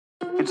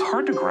It's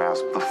hard to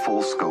grasp the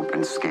full scope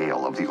and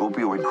scale of the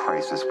opioid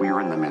crisis we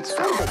are in the midst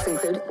of.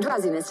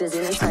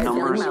 The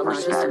numbers are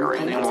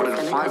staggering. More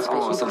than 5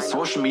 hours on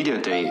social media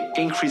a day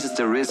increases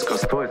the risk of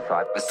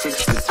suicide by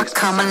 66%.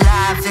 Come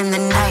alive in the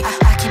night,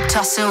 I keep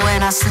tossing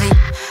when I sleep.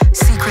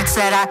 Secrets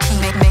that I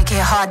keep make it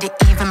hard to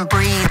even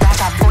breathe. I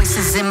got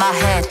voices in my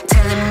head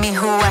telling me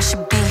who I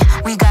should be.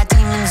 We got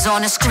demons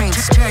on the screen,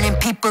 just turning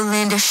people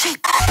into sheep.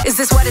 Is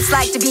this what it's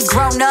like to be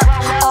grown up?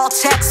 All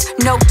text,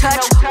 no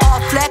touch, all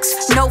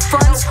flex, no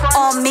funds,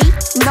 all me,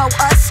 no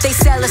us. They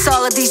sell us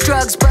all of these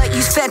drugs, but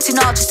use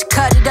fentanyl just to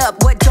cut it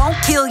up. What don't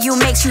kill you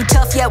makes you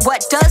tough, yet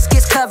what does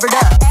gets covered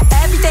up.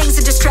 Everything's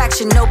a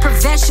distraction, no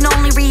prevention,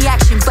 only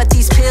reaction. But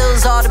these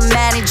pills all to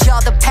manage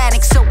all the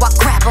panic, so I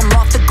grab them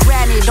off the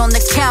granite on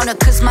the counter.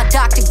 Cause my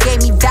doctor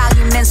gave me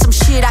Valium and some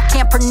shit I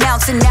can't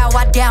pronounce, and now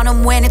I down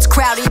them when it's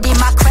crowded in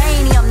my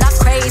cranium. Not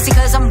crazy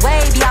cause I'm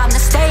way beyond the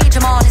stage,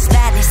 I'm on this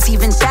madness.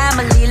 Even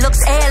family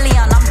looks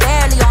alien, I'm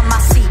barely on my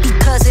seat.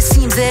 Because it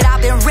seems that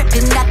I've been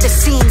ripping at the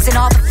seams, and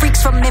all the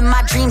freaks from in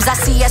my dreams I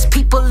see as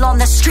people on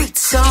the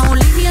streets. So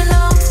leave me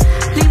alone,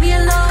 leave me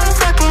alone. I'm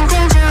fucking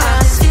dangerous,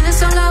 I'm just feeling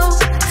so low,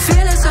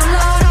 feeling so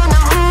low. Don't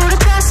know who to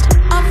trust,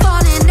 I'm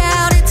falling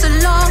out, it's a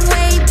long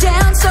way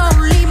down. So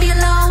leave me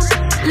alone,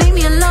 leave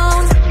me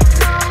alone.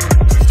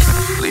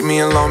 Leave me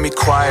alone, be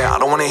quiet, I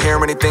don't wanna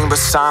hear anything but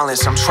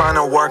silence. I'm trying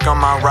to work on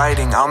my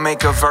writing, I'll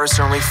make a verse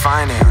and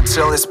refine it.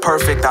 Until it's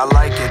perfect, I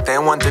like it. They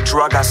want the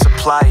drug, I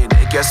supply it.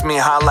 It gets me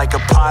high like a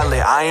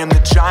pilot, I am the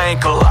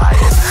giant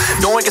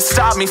Goliath. No one can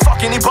stop me,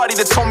 fuck anybody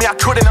that told me I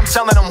couldn't. I'm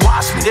telling them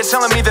watch me, they're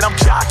telling me that I'm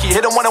cocky.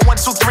 Hit them 1 and 1,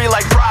 2, 3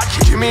 like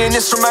Rocky. Give me an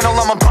instrumental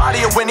on my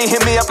body, and Whitney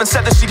hit me up and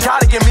said that she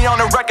gotta get me on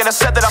the record. I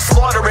said that I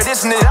slaughter it,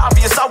 isn't it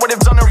obvious? I would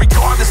have done it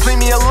regardless, leave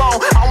me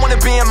alone. I wanna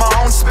be in my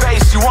own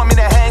space, you want me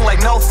to hang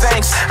like no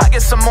thanks. I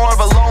guess I'm more of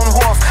a lone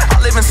wolf, I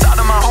live inside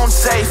of my own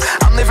safe.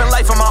 I'm living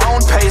life at my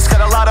own pace,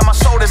 got a lot on my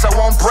shoulders I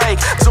won't break.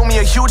 Do me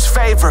a huge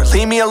favor,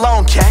 leave me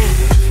alone, Kane.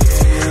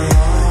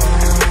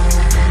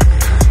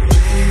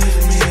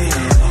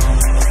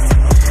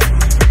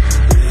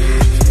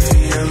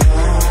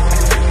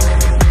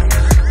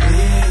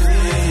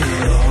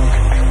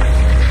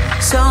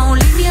 So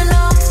leave me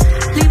alone,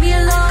 leave me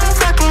alone. I'm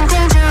fucking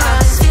dangerous,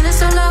 I'm just feeling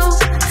so low,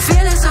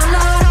 feeling so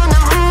low. Don't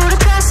know who to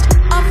trust,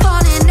 I'm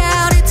falling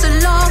out, it's a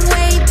long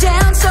way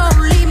down. So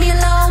leave me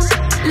alone,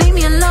 leave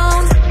me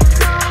alone.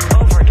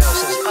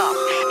 Overdoses up,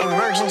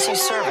 emergency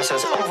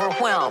services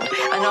overwhelmed,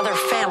 another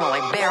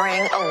family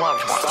burying a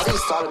loved one. Studies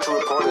started to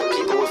report that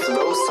people with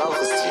low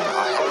self-esteem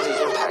are heavily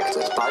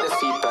impacted by the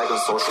feedback on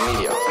social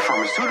media. The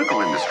pharmaceutical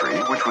industry,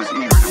 which was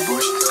eager to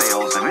boost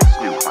sales of its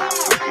new class,